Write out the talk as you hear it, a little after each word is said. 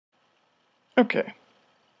Okay,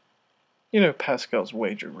 you know Pascal's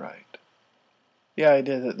wager, right? The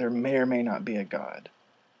idea that there may or may not be a God,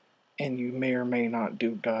 and you may or may not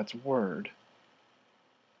do God's word.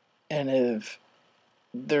 And if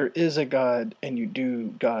there is a God and you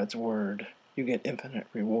do God's word, you get infinite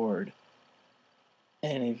reward.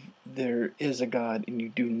 And if there is a God and you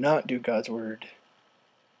do not do God's word,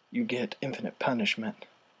 you get infinite punishment.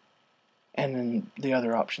 And then the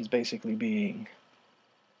other options basically being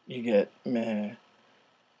you get meh.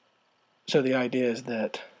 So the idea is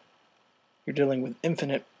that you're dealing with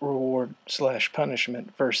infinite reward /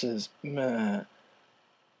 punishment versus meh.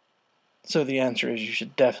 So the answer is you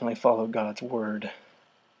should definitely follow God's word,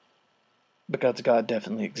 because God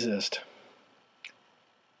definitely exists.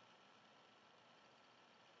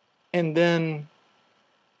 And then,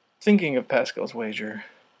 thinking of Pascal's wager,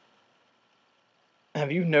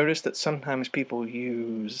 have you noticed that sometimes people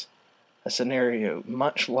use a scenario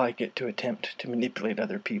much like it to attempt to manipulate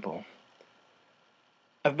other people?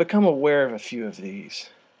 I've become aware of a few of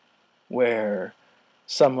these, where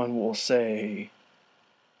someone will say,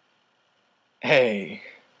 hey,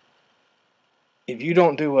 if you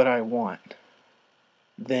don't do what I want,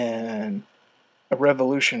 then a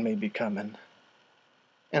revolution may be coming.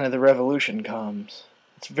 And if the revolution comes,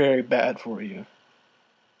 it's very bad for you.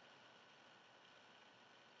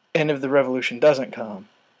 And if the revolution doesn't come,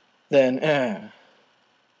 then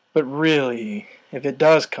But really, if it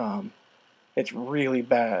does come, it's really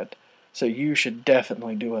bad. So you should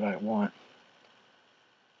definitely do what I want.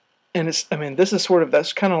 And this is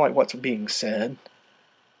that's kind of like what's being said.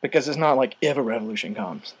 Because it's not like if a revolution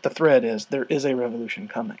comes. The thread is, there is a revolution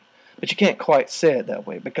coming. But you can't quite say it that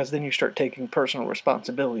way, because then you start taking personal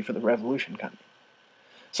responsibility for the revolution coming.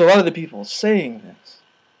 So a lot of the people saying this,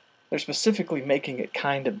 they're specifically making it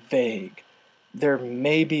kind of vague. There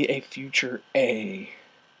may be a future A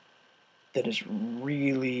that is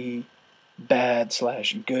really bad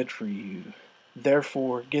 / good for you.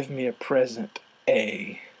 Therefore, give me a present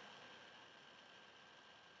A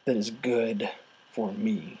that is good for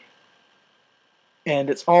me. And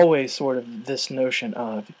it's always sort of this notion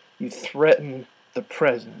of you threaten the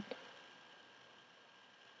present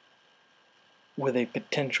with a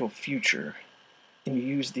potential future, and you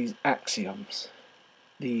use these axioms,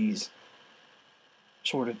 these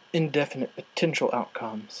sort of indefinite potential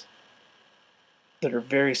outcomes that are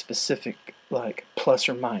very specific, like plus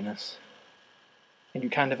or minus, and you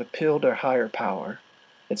kind of appeal to a higher power.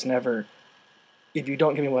 It's never, if you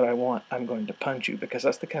don't give me what I want, I'm going to punch you, because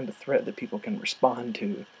that's the kind of threat that people can respond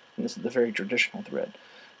to, and this is the very traditional threat.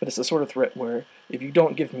 But it's the sort of threat where, if you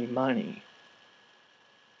don't give me money,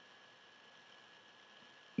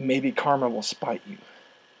 maybe karma will spite you.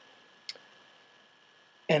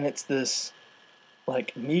 And it's this,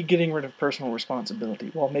 like, me getting rid of personal responsibility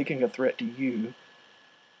while making a threat to you,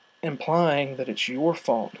 implying that it's your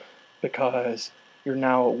fault because you're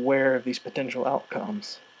now aware of these potential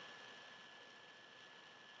outcomes.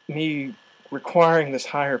 Me requiring this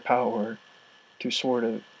higher power to sort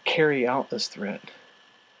of carry out this threat.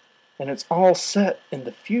 And it's all set in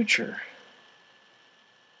the future,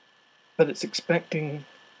 but it's expecting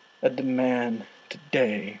a demand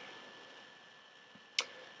today.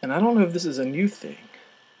 And I don't know if this is a new thing,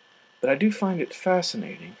 but I do find it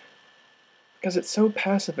fascinating, because it's so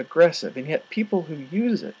passive-aggressive, and yet people who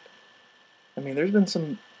use it, there's been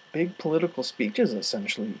some big political speeches,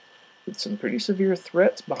 essentially, with some pretty severe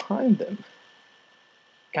threats behind them,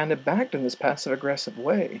 kind of backed in this passive-aggressive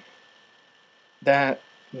way, that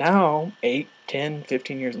now, 8, 10,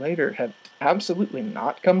 15 years later, have absolutely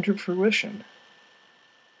not come to fruition.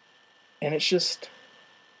 And it's just,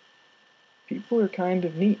 people are kind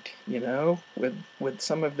of neat, with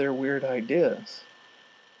some of their weird ideas.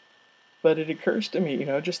 But it occurs to me,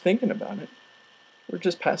 just thinking about it, we're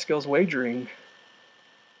just Pascal's wagering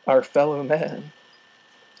our fellow man.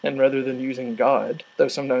 And rather than using God, though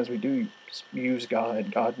sometimes we do use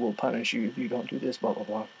God, God will punish you if you don't do this, blah, blah,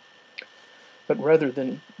 blah. But rather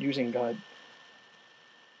than using God,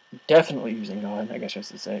 definitely using God, I guess I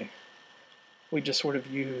should say, we just sort of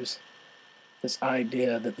use this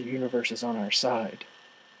idea that the universe is on our side.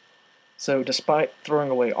 So despite throwing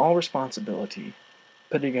away all responsibility,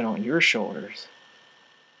 putting it on your shoulders,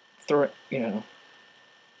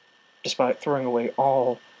 despite throwing away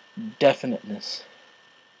all definiteness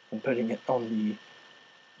and putting it on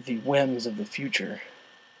the whims of the future,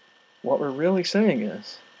 what we're really saying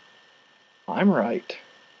is, I'm right,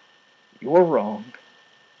 you're wrong,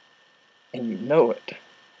 and you know it,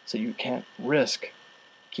 so you can't risk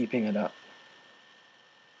keeping it up.